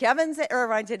Kevin's at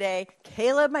Irvine today.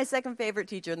 Caleb, my second favorite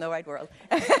teacher in the wide world,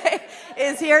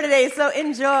 is here today, so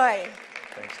enjoy.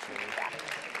 Thanks, Julie.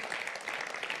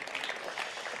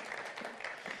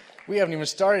 We haven't even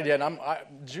started yet.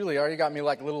 Julie already got me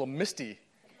like a little misty,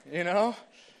 you know?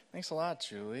 Thanks a lot,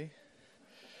 Julie.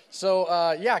 So,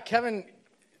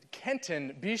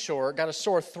 Kenton Beshore got a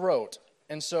sore throat,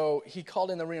 and so he called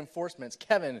in the reinforcements.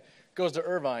 Kevin goes to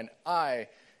Irvine. I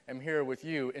am here with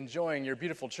you, enjoying your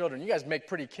beautiful children. You guys make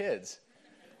pretty kids.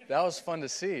 That was fun to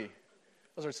see.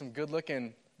 Those are some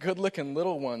good-looking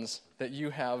little ones that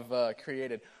you have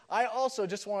created. I also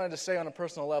just wanted to say on a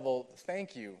personal level,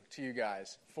 thank you to you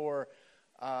guys for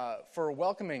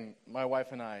welcoming my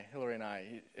wife and I, Hillary and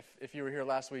I. If you were here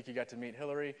last week, you got to meet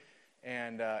Hillary,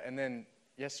 and then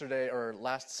yesterday or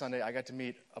last Sunday, I got to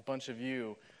meet a bunch of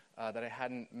you that I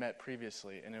hadn't met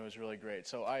previously, and it was really great.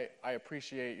 So I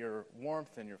appreciate your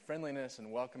warmth and your friendliness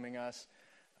and welcoming us,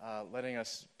 letting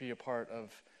us be a part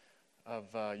of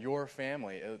your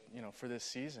family, for this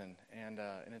season, and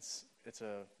it's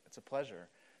a pleasure.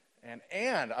 And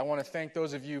I want to thank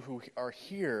those of you who are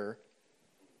here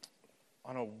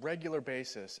on a regular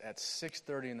basis at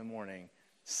 6:30 in the morning,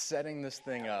 setting this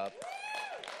thing up.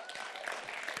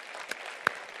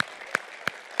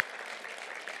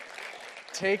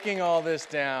 Taking all this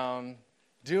down,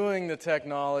 doing the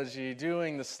technology,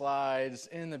 doing the slides,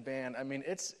 in the band. I mean,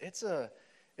 it's a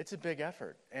big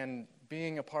effort. And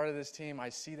being a part of this team, I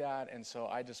see that, and so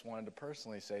I just wanted to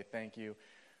personally say thank you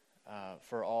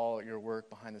for all your work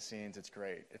behind the scenes. It's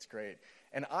great. It's great.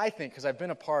 And I think, because I've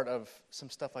been a part of some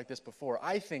stuff like this before,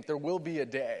 I think there will be a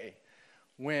day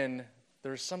when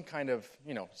there's some kind of,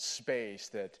 space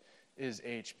that is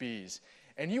HB's.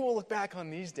 And you will look back on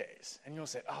these days, and you'll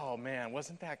say, oh, man,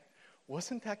 wasn't that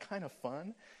kind of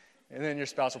fun? And then your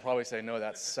spouse will probably say, no,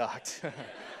 that sucked.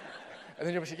 And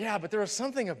then you'll say, yeah, but there was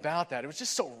something about that. It was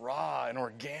just so raw and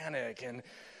organic, and,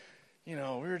 we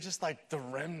were just like the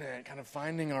remnant, kind of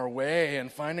finding our way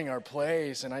and finding our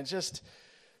place. And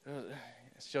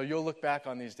so you'll look back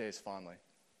on these days fondly.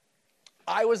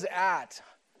 I was at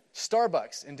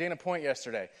Starbucks in Dana Point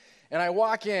yesterday. And I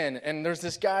walk in, and there's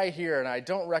this guy here, and I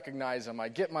don't recognize him. I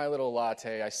get my little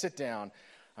latte. I sit down.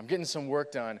 I'm getting some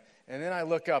work done. And then I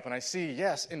look up, and I see,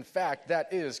 yes, in fact,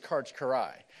 that is Karch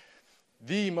Kiraly,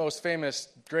 the most famous,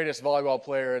 greatest volleyball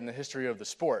player in the history of the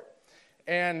sport.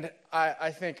 And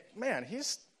I think, man,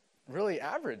 he's really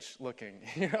average looking.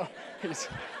 He's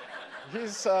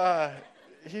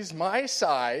my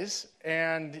size,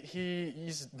 and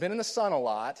he's been in the sun a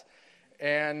lot.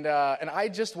 And I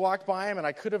just walked by him, and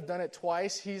I could have done it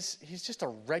twice. He's just a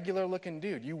regular-looking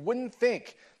dude. You wouldn't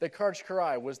think that Karch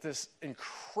Kiraly was this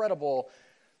incredible,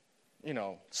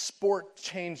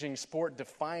 sport-changing,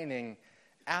 sport-defining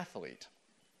athlete.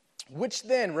 Which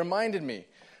then reminded me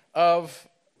of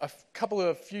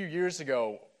a few years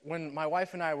ago when my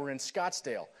wife and I were in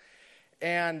Scottsdale.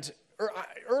 And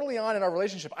early on in our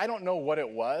relationship, I don't know what it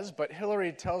was, but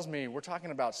Hillary tells me we're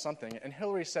talking about something, and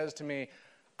Hillary says to me,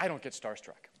 I don't get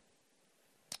starstruck.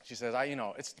 She says,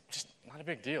 it's just not a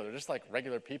big deal. They're just like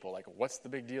regular people. Like, what's the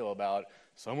big deal about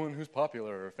someone who's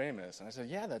popular or famous? And I said,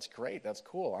 yeah, that's great. That's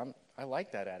cool. I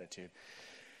like that attitude.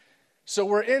 So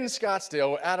we're in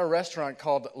Scottsdale at a restaurant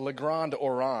called Le Grand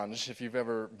Orange, if you've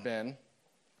ever been.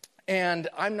 And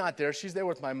I'm not there. She's there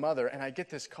with my mother, and I get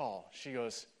this call. She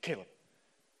goes, Caleb,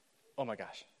 oh my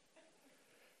gosh,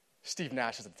 Steve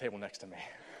Nash is at the table next to me.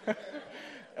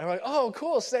 And I'm like, oh,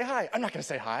 cool, say hi. I'm not going to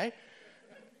say hi.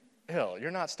 Hill,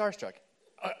 you're not starstruck.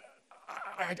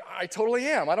 I totally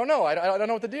am. I don't know. I don't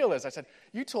know what the deal is. I said,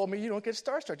 you told me you don't get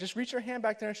starstruck. Just reach your hand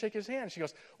back there and shake his hand. She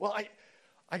goes, well,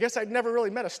 I guess I'd never really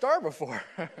met a star before.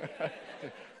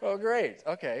 Well, great.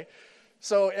 Okay.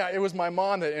 So it was my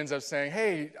mom that ends up saying,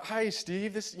 hey, hi,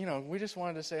 Steve. We just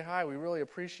wanted to say hi. We really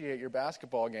appreciate your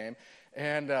basketball game.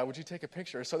 And would you take a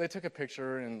picture? So they took a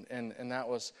picture, and that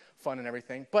was fun and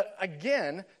everything. But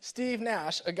again, Steve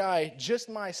Nash, a guy just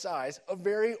my size, a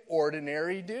very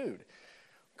ordinary dude.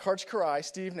 Karch Kiraly,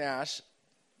 Steve Nash,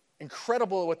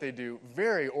 incredible at what they do,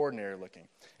 very ordinary looking.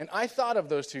 And I thought of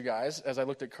those two guys as I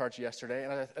looked at Karch yesterday,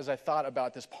 and as I thought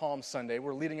about this Palm Sunday.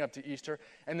 We're leading up to Easter,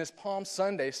 and this Palm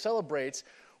Sunday celebrates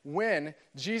when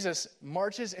Jesus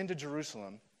marches into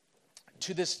Jerusalem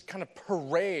to this kind of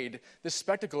parade, this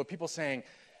spectacle of people saying,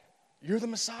 you're the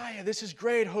Messiah, this is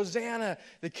great, Hosanna,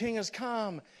 the King has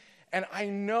come. And I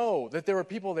know that there were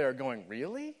people there going,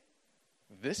 really?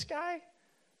 This guy?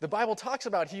 The Bible talks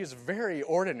about he is very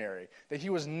ordinary, that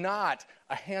he was not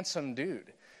a handsome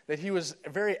dude, that he was a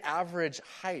very average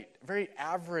height, very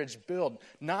average build,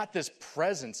 not this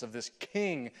presence of this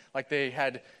king like they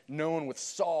had known with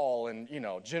Saul and,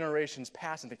 generations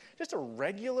past and things. Just a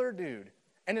regular dude.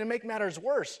 And to make matters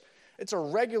worse, it's a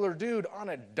regular dude on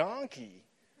a donkey.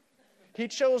 He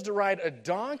chose to ride a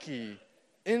donkey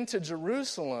into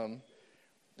Jerusalem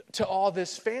to all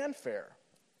this fanfare.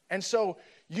 And so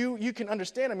you can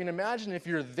understand, imagine if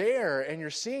you're there and you're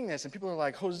seeing this and people are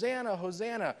like, Hosanna,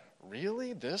 Hosanna.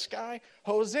 Really? This guy?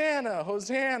 Hosanna,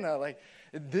 Hosanna. Like,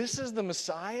 this is the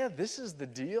Messiah? This is the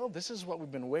deal? This is what we've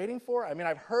been waiting for?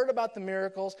 I've heard about the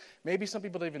miracles. Maybe some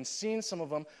people have even seen some of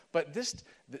them. But this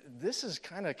is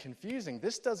kind of confusing.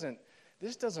 This doesn't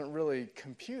really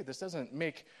compute. This doesn't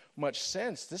make much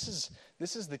sense. This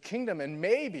is the kingdom. And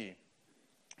maybe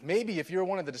if you're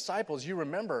one of the disciples, you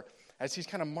remember as he's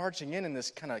kind of marching in this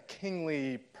kind of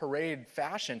kingly parade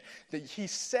fashion that he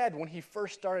said when he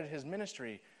first started his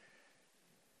ministry,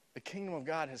 the kingdom of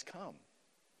God has come,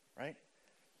 right?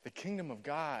 The kingdom of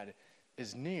God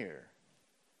is near.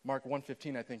 Mark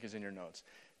 1:15, I think, is in your notes.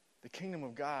 The kingdom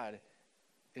of God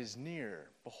is near.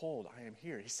 Behold, I am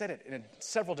here. He said it in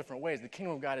several different ways. The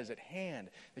kingdom of God is at hand.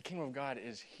 The kingdom of God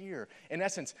is here. In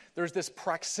essence, there's this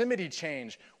proximity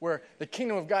change where the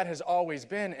kingdom of God has always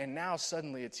been, and now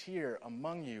suddenly it's here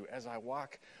among you as I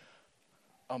walk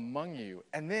among you.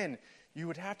 And then you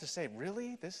would have to say,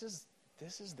 really? This is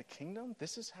the kingdom?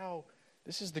 This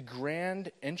is the grand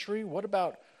entry? What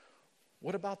about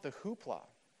the hoopla?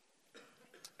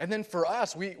 And then for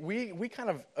us, we kind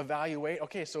of evaluate,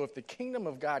 okay, so if the kingdom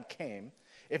of God came,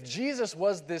 if Jesus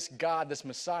was this God, this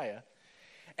Messiah,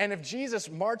 and if Jesus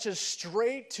marches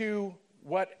straight to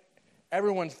what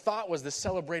everyone thought was the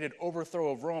celebrated overthrow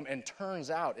of Rome and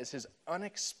turns out is his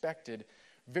unexpected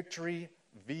victory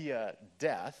via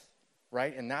death,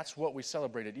 right? And that's what we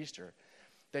celebrate at Easter.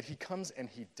 That he comes and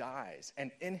he dies. And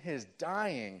in his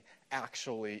dying,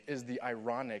 actually, is the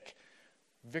ironic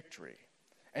victory.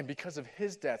 And because of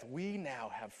his death, we now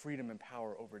have freedom and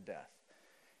power over death.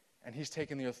 And he's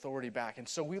taken the authority back. And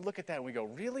so we look at that and we go,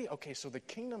 really? Okay, so the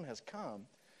kingdom has come,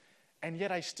 and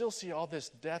yet I still see all this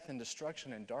death and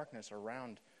destruction and darkness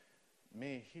around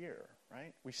me here,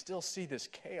 right? We still see this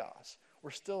chaos.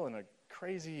 We're still in a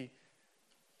crazy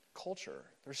culture.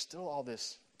 There's still all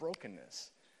this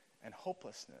brokenness and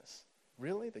hopelessness.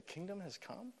 Really? The kingdom has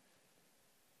come?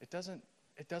 It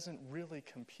doesn't really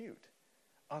compute.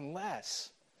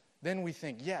 Unless then we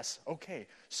think, yes, okay,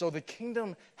 so the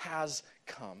kingdom has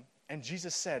come, and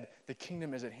Jesus said the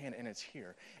kingdom is at hand and it's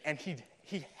here. And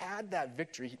he had that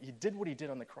victory. He did what he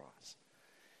did on the cross.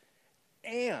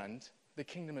 And the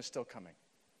kingdom is still coming.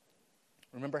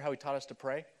 Remember how he taught us to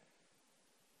pray?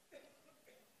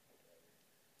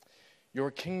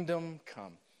 Your kingdom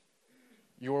come.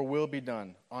 Your will be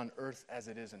done on earth as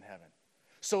it is in heaven.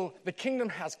 So the kingdom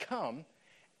has come,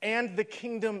 and the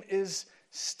kingdom is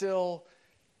still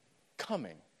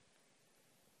coming.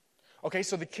 Okay,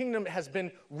 so the kingdom has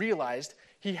been realized.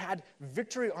 He had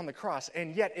victory on the cross,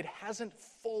 and yet it hasn't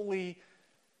fully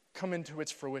come into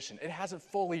its fruition. It hasn't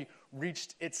fully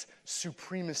reached its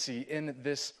supremacy in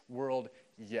this world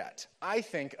yet. I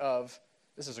think of,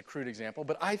 this is a crude example,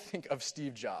 but I think of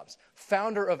Steve Jobs,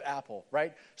 founder of Apple,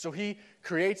 right? So he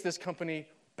creates this company,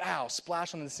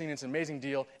 splash on the scene, it's an amazing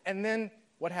deal, and then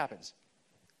what happens?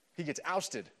 He gets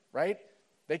ousted, right?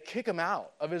 They kick him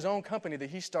out of his own company that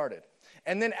he started.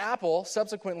 And then Apple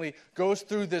subsequently goes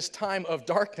through this time of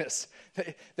darkness.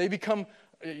 They become,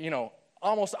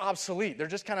 almost obsolete. They're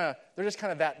just kind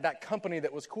of that company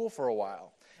that was cool for a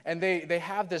while. And they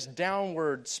have this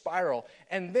downward spiral.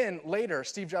 And then later,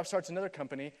 Steve Jobs starts another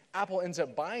company. Apple ends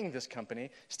up buying this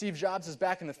company. Steve Jobs is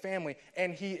back in the family,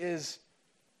 and he is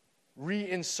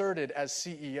reinserted as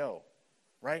CEO,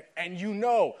 right? And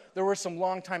there were some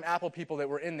longtime Apple people that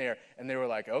were in there, and they were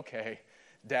like, okay,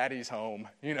 Daddy's home.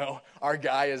 Our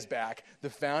guy is back. The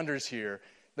founder's here.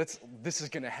 This is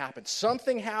going to happen.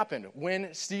 Something happened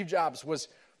when Steve Jobs was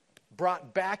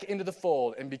brought back into the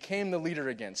fold and became the leader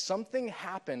again. Something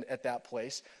happened at that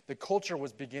place. The culture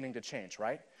was beginning to change,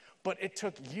 right? But it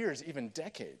took years, even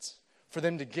decades, for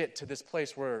them to get to this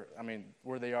place where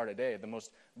they are today, the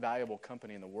most valuable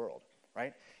company in the world,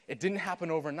 right? It didn't happen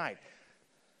overnight.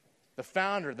 The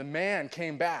founder, the man,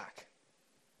 came back.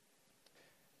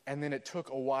 And then it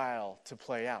took a while to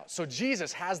play out. So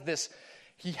Jesus has this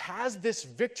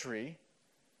victory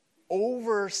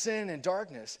over sin and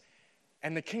darkness,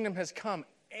 and the kingdom has come,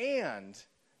 and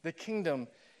the kingdom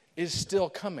is still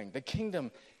coming. The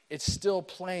kingdom is still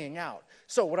playing out.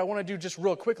 So what I want to do just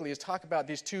real quickly is talk about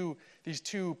these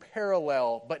two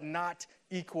parallel but not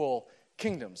equal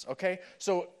kingdoms, okay?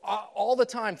 So all the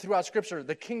time throughout Scripture,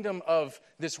 the kingdom of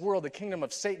this world, the kingdom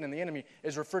of Satan and the enemy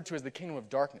is referred to as the kingdom of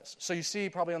darkness. So you see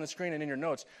probably on the screen and in your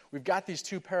notes, we've got these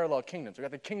two parallel kingdoms. We've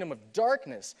got the kingdom of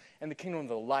darkness and the kingdom of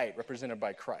the light represented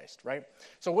by Christ, right?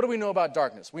 So what do we know about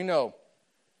darkness? We know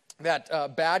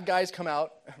that bad guys come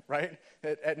out, right,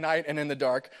 at night and in the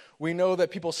dark. We know that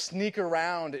people sneak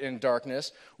around in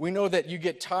darkness. We know that you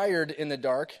get tired in the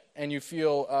dark and you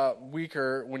feel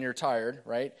weaker when you're tired,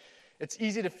 right? It's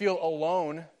easy to feel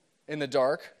alone in the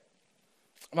dark.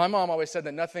 My mom always said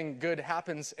that nothing good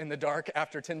happens in the dark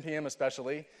after 10 p.m.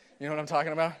 especially. You know what I'm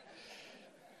talking about?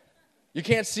 You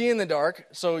can't see in the dark,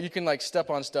 so you can like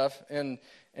step on stuff and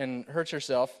hurt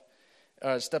yourself.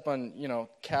 Step on,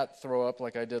 cat throw up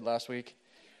like I did last week.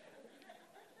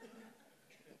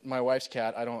 My wife's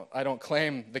cat. I don't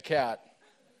claim the cat.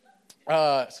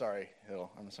 Sorry, Hill.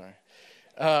 I'm sorry.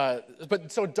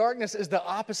 But so darkness is the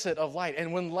opposite of light,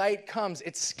 and when light comes,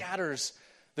 it scatters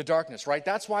the darkness, right?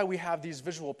 That's why we have these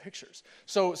visual pictures.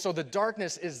 So the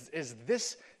darkness is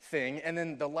this thing, and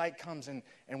then the light comes, and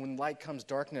when light comes,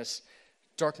 darkness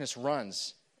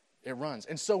runs. It runs.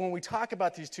 And so when we talk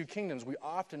about these two kingdoms, we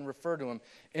often refer to them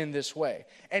in this way.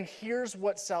 And here's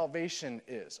what salvation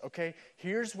is, okay?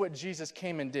 Here's what Jesus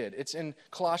came and did. It's in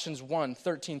Colossians 1,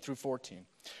 13 through 14.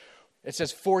 It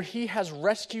says, "For he has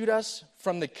rescued us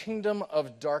from the kingdom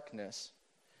of darkness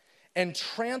and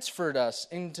transferred us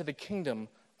into the kingdom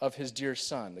of his dear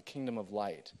Son, the kingdom of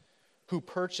light, who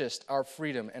purchased our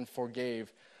freedom and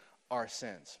forgave our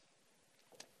sins."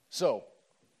 So,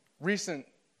 recent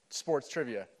sports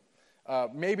trivia.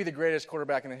 Maybe the greatest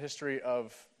quarterback in the history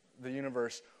of the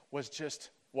universe was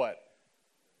just,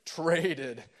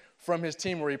 traded from his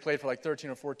team where he played for like 13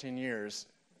 or 14 years.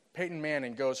 Peyton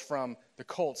Manning goes from the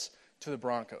Colts to the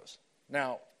Broncos.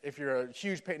 Now, if you're a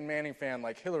huge Peyton Manning fan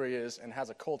like Hillary is and has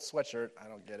a Colts sweatshirt, I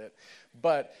don't get it.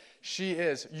 But she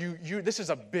is. This is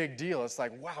a big deal. It's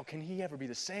like, wow, can he ever be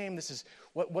the same? This is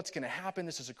what's going to happen.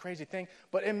 This is a crazy thing.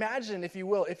 But imagine, if you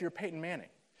will, if you're Peyton Manning.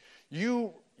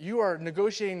 You are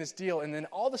negotiating this deal, and then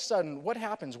all of a sudden, what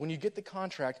happens when you get the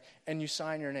contract and you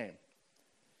sign your name?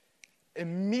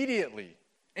 Immediately,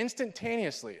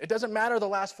 instantaneously, it doesn't matter the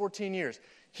last 14 years,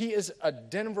 he is a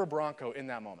Denver Bronco in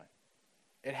that moment.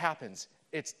 It happens.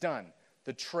 It's done.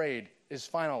 The trade is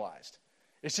finalized.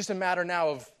 It's just a matter now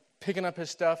of picking up his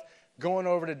stuff, going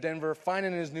over to Denver,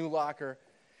 finding his new locker.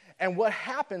 And what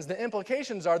happens, the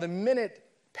implications are the minute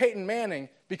Peyton Manning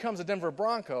becomes a Denver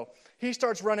Bronco, he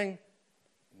starts running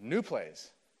new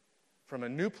plays from a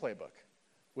new playbook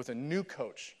with a new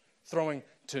coach, throwing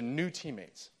to new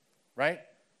teammates, right?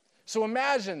 So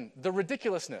imagine the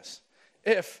ridiculousness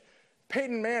if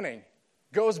Peyton Manning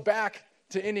goes back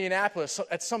to Indianapolis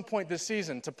at some point this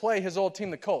season to play his old team,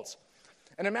 the Colts.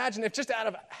 And imagine if just out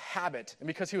of habit, and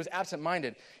because he was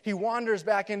absent-minded, he wanders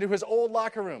back into his old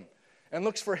locker room and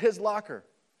looks for his locker,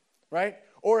 right?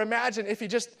 Or imagine if he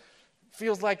just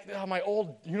feels like, oh, my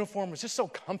old uniform was just so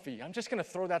comfy. I'm just going to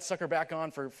throw that sucker back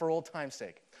on for old time's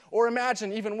sake. Or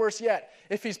imagine, even worse yet,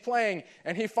 if he's playing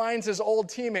and he finds his old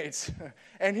teammates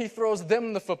and he throws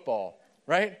them the football,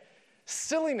 right?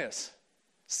 Silliness.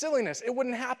 It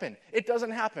wouldn't happen. It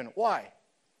doesn't happen. Why?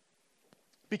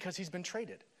 Because he's been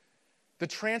traded. The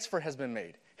transfer has been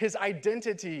made. His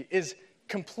identity is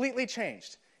completely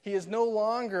changed. He is no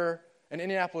longer an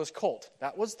Indianapolis Colt.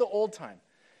 That was the old time.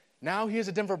 Now he is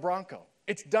a Denver Bronco.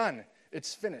 It's done.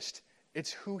 It's finished.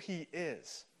 It's who he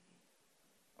is.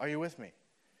 Are you with me?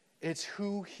 It's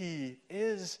who he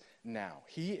is now.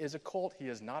 He is a Colt. He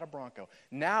is not a Bronco.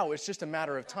 Now it's just a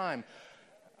matter of time.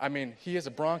 I mean, he is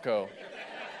a Bronco.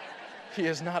 He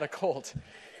is not a Colt.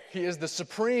 He is the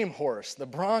supreme horse, the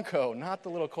Bronco, not the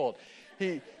little Colt.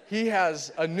 He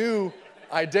has a new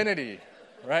identity,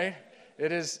 right?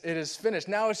 It is finished.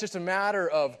 Now it's just a matter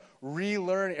of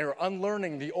relearning or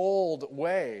unlearning the old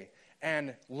way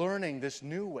and learning this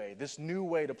new way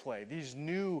to play, these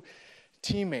new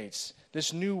teammates,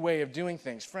 this new way of doing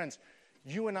things. Friends,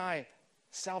 you and I,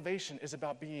 salvation is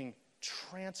about being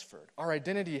transferred. Our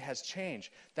identity has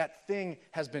changed. That thing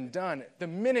has been done. The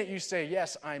minute you say,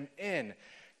 yes, I'm in,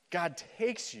 God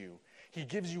takes you. He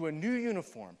gives you a new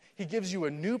uniform. He gives you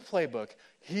a new playbook.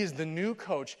 He is the new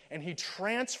coach, and he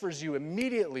transfers you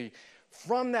immediately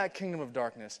from that kingdom of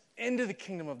darkness into the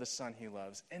kingdom of the Son he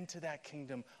loves, into that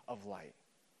kingdom of light.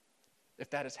 If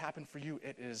that has happened for you,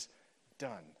 it is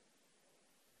done.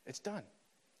 It's done.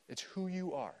 It's who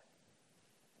you are.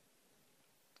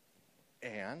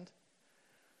 And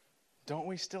don't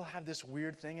we still have this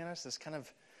weird thing in us, this kind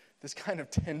of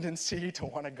tendency to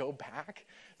want to go back?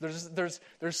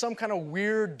 There's some kind of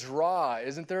weird draw,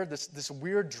 isn't there? This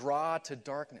weird draw to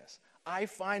darkness. I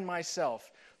find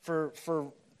myself,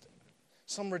 for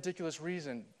some ridiculous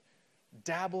reason,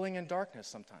 dabbling in darkness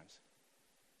sometimes,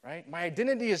 right? My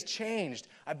identity has changed.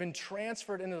 I've been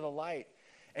transferred into the light.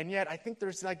 And yet I think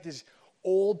there's like these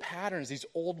old patterns, these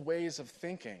old ways of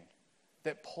thinking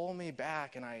that pull me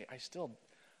back, and I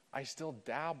still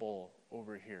dabble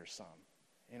over here some,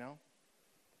 you know?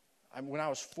 When I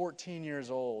was 14 years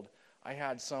old, I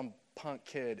had some punk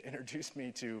kid introduce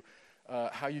me to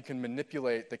how you can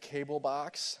manipulate the cable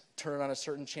box, turn it on a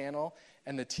certain channel,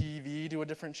 and the TV to a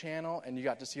different channel, and you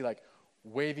got to see like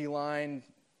wavy line,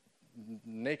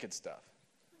 naked stuff,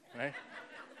 right?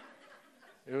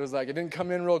 It was like, it didn't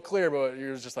come in real clear, but it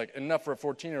was just like enough for a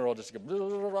 14-year-old just to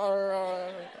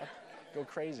go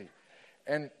crazy.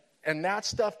 And that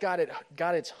stuff got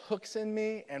its hooks in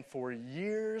me, and for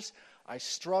years I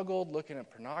struggled looking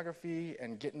at pornography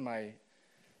and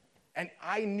and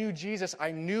I knew Jesus.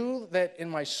 I knew that in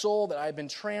my soul that I had been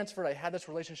transferred. I had this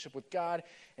relationship with God,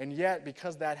 and yet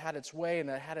because that had its way and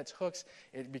that had its hooks,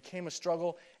 it became a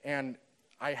struggle, and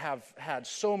I have had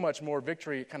so much more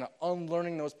victory kind of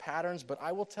unlearning those patterns. But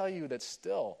I will tell you that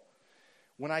still,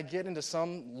 when I get into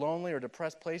some lonely or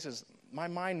depressed places, my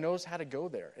mind knows how to go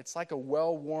there. It's like a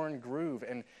well-worn groove,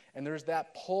 and there's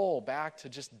that pull back to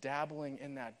just dabbling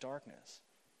in that darkness.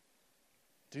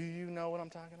 Do you know what I'm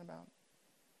talking about?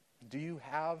 Do you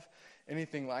have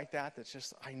anything like that that's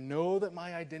just, I know that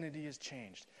my identity has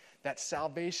changed, that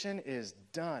salvation is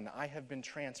done, I have been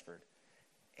transferred,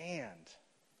 and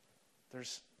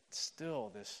there's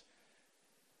still this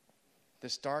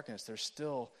darkness, there's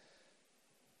still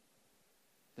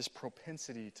this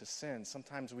propensity to sin.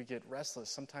 Sometimes we get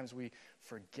restless. Sometimes we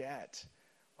forget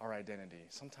our identity.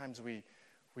 Sometimes we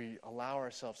allow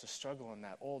ourselves to struggle in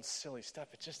that old silly stuff.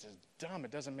 It just is dumb.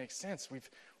 It doesn't make sense.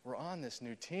 We're on this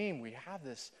new team. We have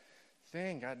this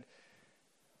thing. God.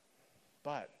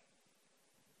 But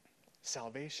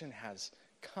salvation has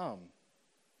come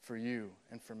for you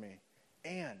and for me.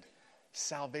 And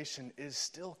salvation is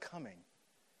still coming.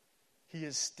 He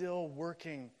is still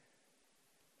working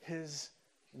His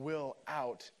will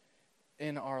out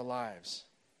in our lives.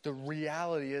 The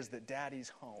reality is that Daddy's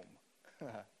home.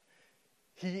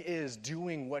 He is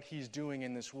doing what He's doing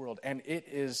in this world, and it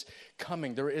is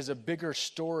coming. There is a bigger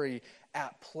story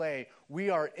at play. We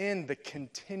are in the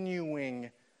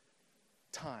continuing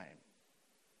time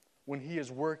when He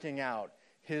is working out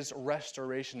His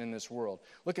restoration in this world.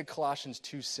 Look at Colossians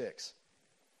 2:6.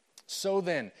 So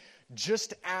then,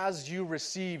 just as you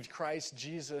received Christ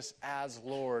Jesus as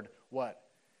Lord, what?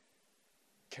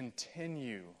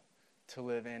 Continue to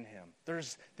live in Him.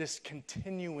 There's this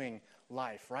continuing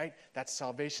life, right? That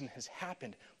salvation has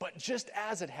happened. But just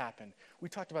as it happened, we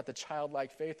talked about the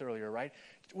childlike faith earlier, right?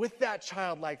 With that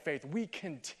childlike faith, we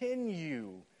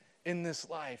continue in this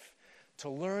life to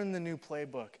learn the new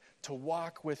playbook, to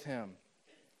walk with Him.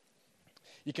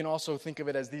 You can also think of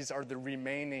it as these are the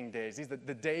remaining days. These are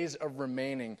the days of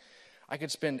remaining. I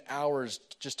could spend hours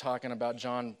just talking about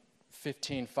John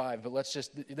 15:5, but this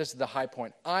is the high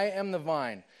point. I am the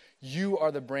vine, you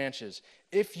are the branches.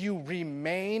 If you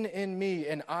remain in me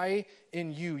and I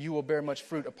in you, you will bear much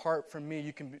fruit. Apart from me,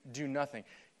 you can do nothing.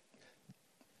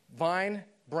 Vine,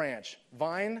 branch.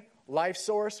 Vine, life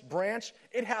source, branch.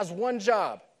 It has one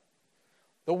job.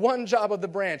 The one job of the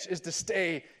branch is to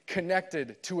stay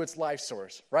connected to its life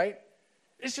source, right?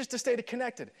 It's just to stay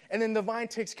connected. And then the vine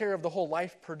takes care of the whole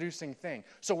life-producing thing.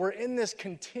 So we're in this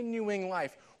continuing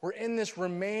life. We're in this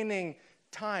remaining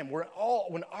time.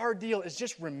 When our deal is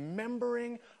just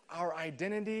remembering our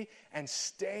identity and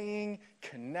staying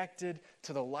connected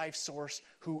to the life source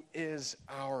who is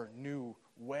our new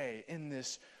way in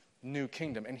this new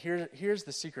kingdom. And here's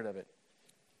the secret of it.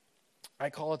 I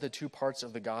call it the two parts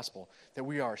of the gospel, that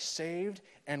we are saved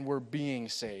and we're being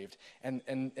saved.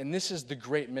 And this is the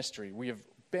great mystery. We have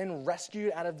been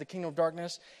rescued out of the kingdom of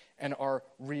darkness and are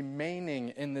remaining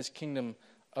in this kingdom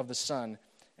of the Son.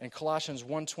 And Colossians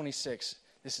 1:26,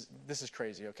 this is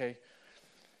crazy, okay?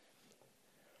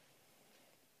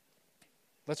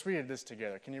 Let's read this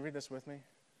together. Can you read this with me?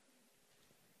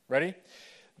 Ready?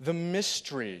 The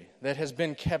mystery that has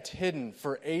been kept hidden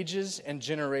for ages and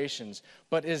generations,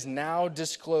 but is now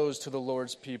disclosed to the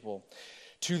Lord's people.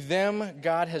 To them,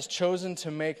 God has chosen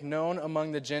to make known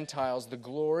among the Gentiles the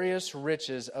glorious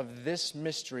riches of this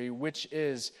mystery, which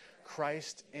is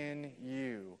Christ in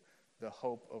you, the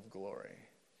hope of glory.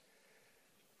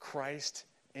 Christ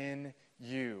in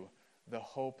you, the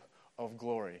hope of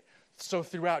glory. So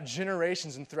throughout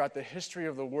generations and throughout the history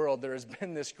of the world, there has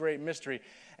been this great mystery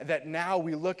that now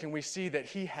we look and we see that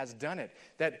he has done it.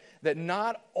 That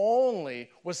not only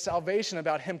was salvation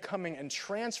about him coming and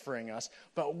transferring us,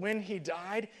 but when he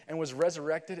died and was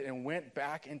resurrected and went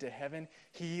back into heaven,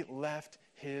 he left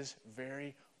his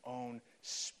very own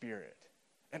Spirit.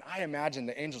 And I imagine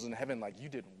the angels in heaven like, you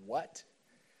did what?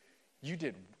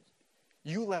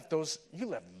 You left those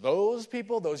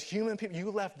people, those human people,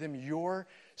 you left them your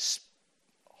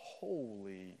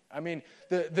holy. I mean,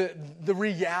 the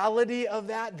reality of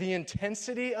that, the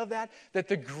intensity of that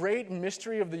the great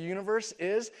mystery of the universe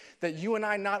is that you and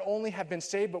I not only have been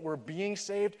saved, but we're being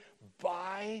saved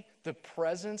by the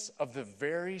presence of the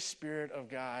very Spirit of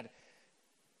God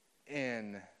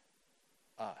in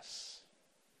us,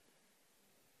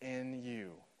 in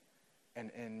you,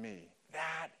 and in me.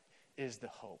 That is the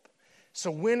hope. So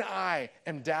when I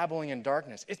am dabbling in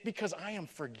darkness, it's because I am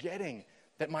forgetting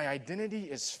that my identity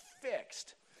is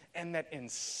fixed and that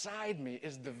inside me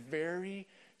is the very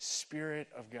Spirit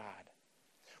of God.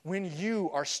 When you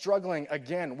are struggling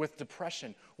again with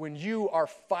depression, when you are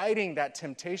fighting that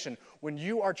temptation, when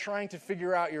you are trying to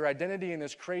figure out your identity in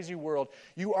this crazy world,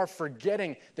 you are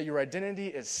forgetting that your identity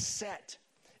is set.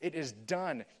 It is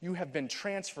done. You have been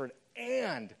transferred,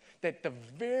 and that the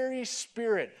very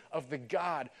Spirit of the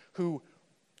God who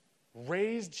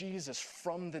raised Jesus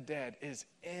from the dead is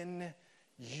in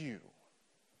you.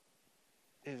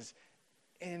 Is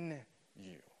in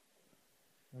you.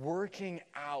 Working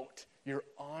out your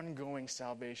ongoing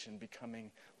salvation,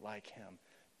 becoming like him.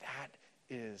 That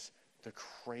is the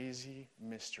crazy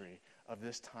mystery of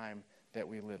this time that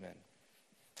we live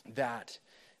in. That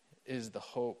is the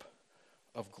hope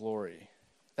of glory.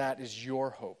 That is your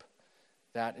hope.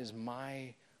 That is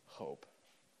my hope.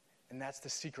 And that's the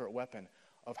secret weapon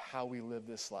of how we live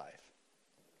this life.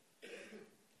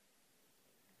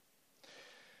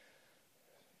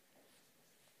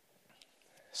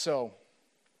 So,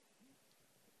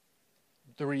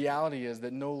 the reality is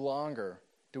that no longer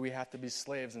do we have to be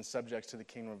slaves and subjects to the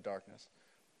kingdom of darkness.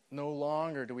 No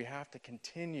longer do we have to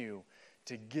continue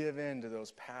to give in to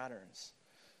those patterns.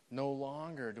 No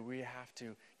longer do we have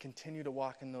to continue to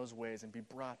walk in those ways and be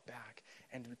brought back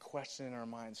and to question in our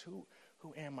minds, who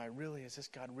am I really? Is this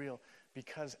God real?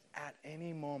 Because at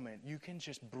any moment, you can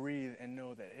just breathe and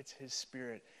know that it's his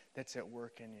Spirit that's at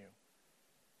work in you,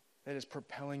 that is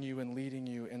propelling you and leading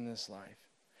you in this life.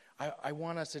 I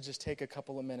want us to just take a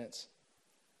couple of minutes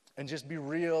and just be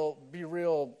real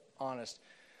honest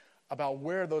about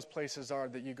where those places are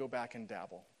that you go back and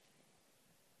dabble.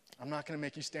 I'm not going to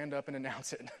make you stand up and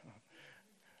announce it.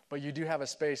 But you do have a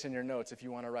space in your notes. If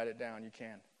you want to write it down, you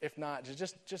can. If not,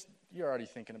 just you're already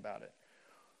thinking about it.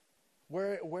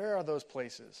 Where are those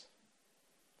places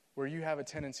where you have a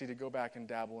tendency to go back and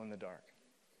dabble in the dark?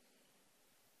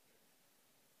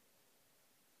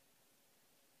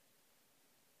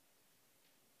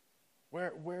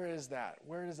 Where is that?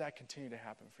 Where does that continue to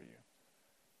happen for you?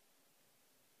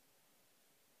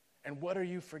 And what are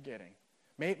you forgetting?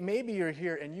 Maybe you're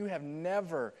here and you have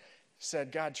never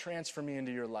said, God, transfer me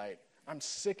into your light. I'm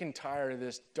sick and tired of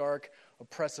this dark,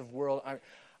 oppressive world.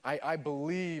 I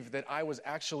believe that I was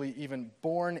actually even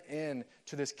born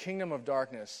into this kingdom of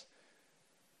darkness.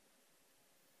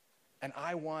 And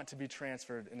I want to be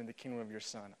transferred into the kingdom of your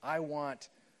Son. I want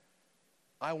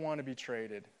to be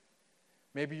traded.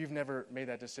 Maybe you've never made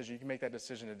that decision. You can make that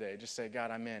decision today. Just say,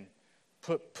 God, I'm in.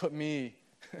 Put me,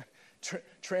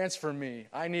 transfer me.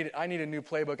 I need a new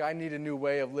playbook. I need a new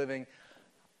way of living.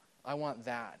 I want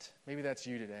that. Maybe that's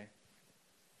you today.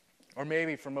 Or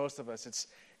maybe for most of us,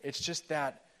 it's just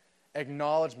that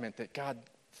acknowledgement that, God,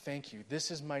 thank you.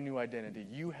 This is my new identity.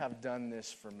 You have done this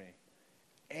for me.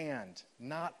 And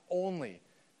not only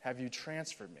have you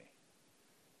transferred me,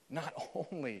 not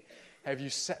only have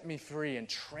you set me free and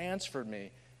transferred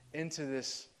me into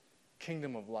this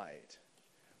kingdom of light,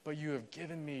 but you have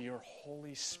given me your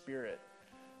Holy Spirit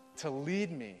to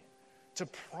lead me, to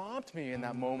prompt me in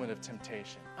that moment of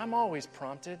temptation. I'm always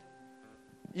prompted.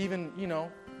 Even,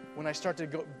 when I start to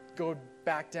go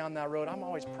back down that road, I'm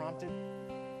always prompted.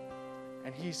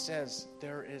 And he says,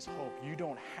 there is hope. You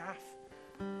don't have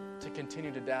to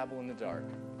continue to dabble in the dark.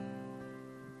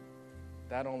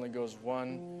 That only goes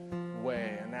one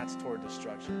way, and that's toward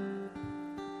destruction.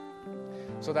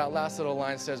 So that last little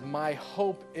line says, my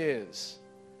hope is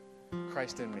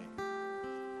Christ in me.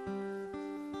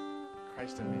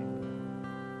 Christ in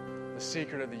me. The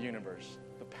secret of the universe,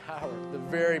 the power, the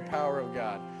very power of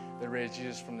God that raised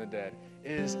Jesus from the dead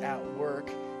is at work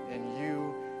in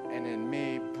you and in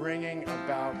me, bringing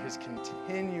about his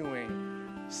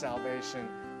continuing salvation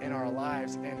in our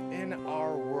lives and in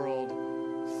our world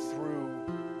through